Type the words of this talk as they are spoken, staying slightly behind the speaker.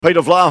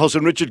Peter Vlahos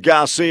and Richard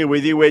Garcia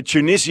with you, where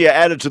Tunisia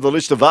added to the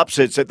list of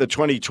upsets at the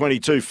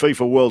 2022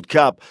 FIFA World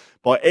Cup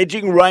by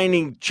edging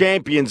reigning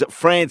champions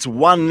France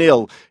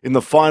 1-0 in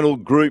the final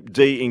Group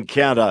D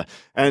encounter.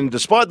 And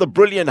despite the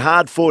brilliant,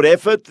 hard-fought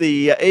effort,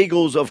 the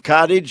Eagles of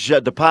Carthage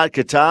depart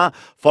Qatar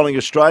following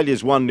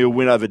Australia's 1-0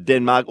 win over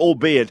Denmark,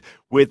 albeit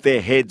with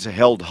their heads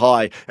held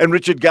high. And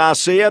Richard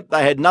Garcia,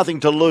 they had nothing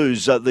to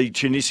lose, the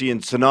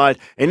Tunisians tonight.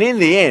 And in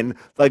the end,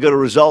 they got a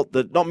result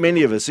that not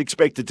many of us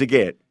expected to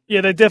get. Yeah,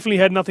 they definitely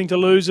had nothing to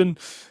lose, and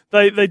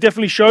they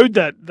definitely showed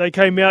that. They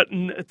came out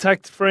and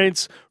attacked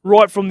France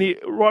right from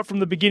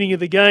the beginning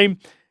of the game,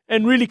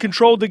 and really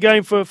controlled the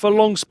game for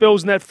long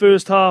spells in that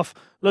first half.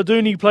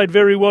 Ladouni played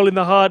very well in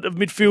the heart of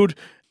midfield.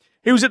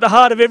 He was at the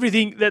heart of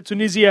everything that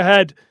Tunisia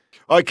had.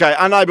 Okay,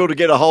 unable to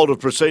get a hold of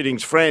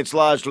proceedings, France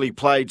largely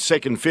played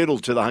second fiddle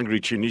to the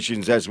hungry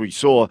Tunisians, as we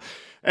saw.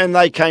 And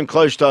they came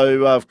close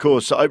to, of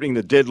course, opening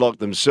the deadlock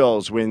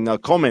themselves when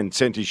Coman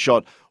sent his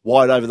shot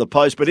wide over the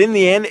post. But in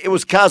the end, it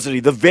was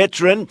Khazri, the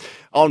veteran,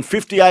 on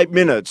 58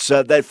 minutes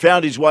that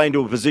found his way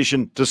into a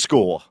position to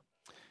score.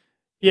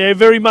 Yeah,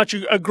 very much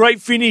a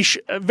great finish,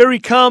 a very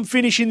calm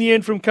finish in the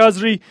end from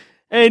Khazri.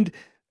 And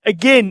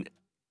again,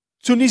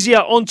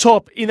 Tunisia on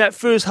top in that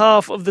first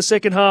half of the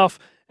second half.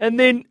 And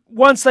then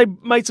once they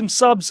made some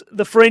subs,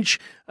 the French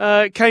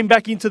came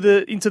back into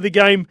the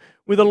game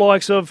with the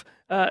likes of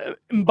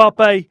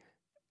Mbappe,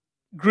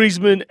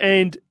 Griezmann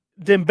and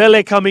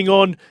Dembele coming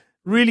on,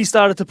 really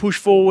started to push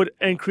forward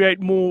and create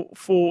more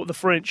for the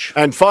French.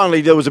 And finally,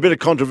 there was a bit of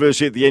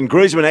controversy at the end.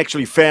 Griezmann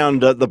actually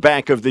found the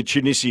back of the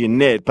Tunisian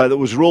net, but it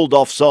was ruled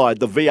offside.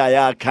 The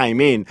VAR came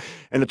in,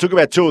 and it took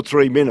about 2 or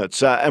 3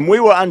 minutes, and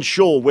we were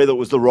unsure whether it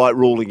was the right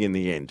ruling in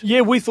the end.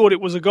 Yeah, we thought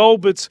it was a goal,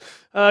 but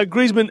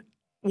Griezmann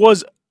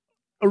was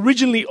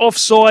originally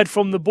offside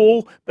from the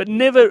ball, but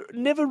never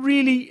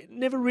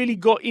really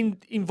got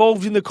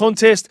involved in the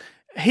contest.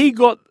 He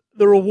got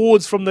the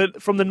rewards from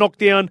the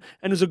knockdown,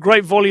 and it was a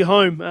great volley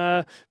home,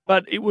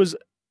 but it was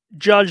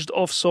judged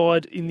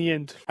offside in the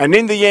end. And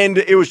in the end,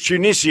 it was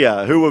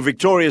Tunisia who were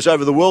victorious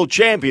over the world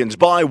champions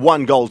by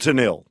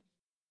 1-0.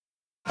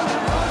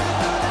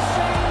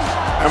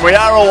 And we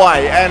are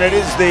away, and it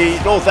is the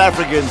North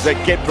Africans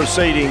that get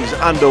proceedings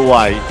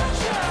underway.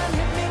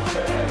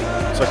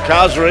 So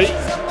Khazri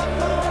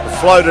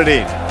floated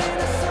in.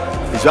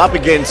 He's up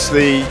against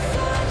the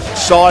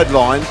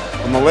sideline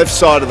on the left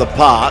side of the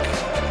park.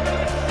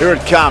 Here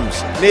it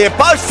comes. Near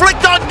post,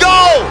 flicked on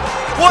goal!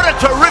 What a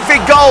terrific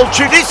goal.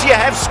 Tunisia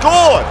have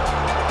scored.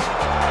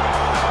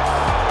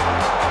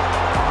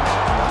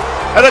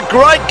 And a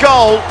great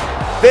goal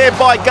there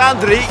by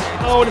Gandri.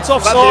 Oh, and it's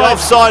offside. But the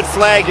offside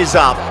flag is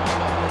up.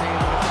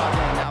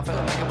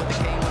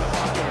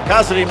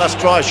 Khazri must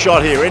try a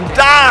shot here, and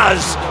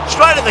does!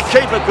 Straight at the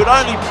keeper, could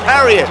only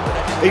parry it.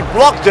 He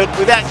blocked it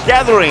without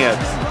gathering it.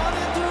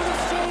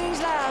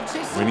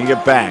 Winning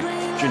it back.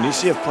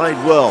 Tunisia have played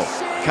well.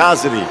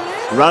 Khazri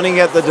running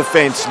at the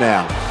defence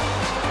now.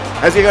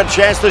 Has he got a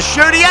chance to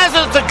shoot? He has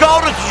it. It's a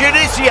goal to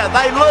Tunisia.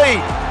 They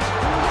lead.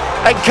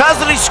 And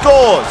Khazri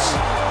scores.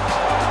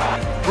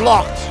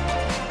 Blocked.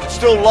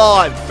 Still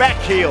live. Back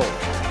heel.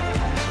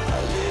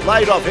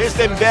 Laid off. Here's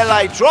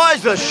Dembele.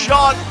 Tries the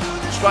shot.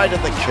 Straight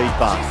at the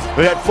keeper,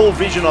 who had full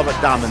vision of it,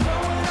 Daman.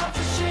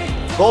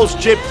 Ball's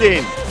chipped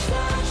in.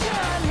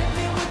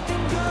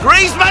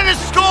 Griezmann has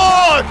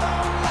scored!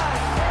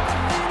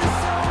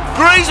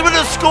 Griezmann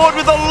has scored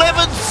with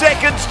 11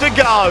 seconds to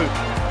go.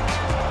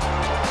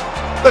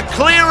 The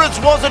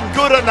clearance wasn't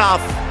good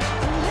enough.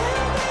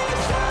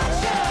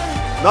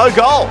 No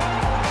goal.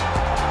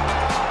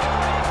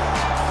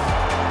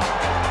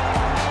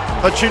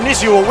 But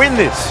Tunisia will win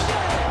this.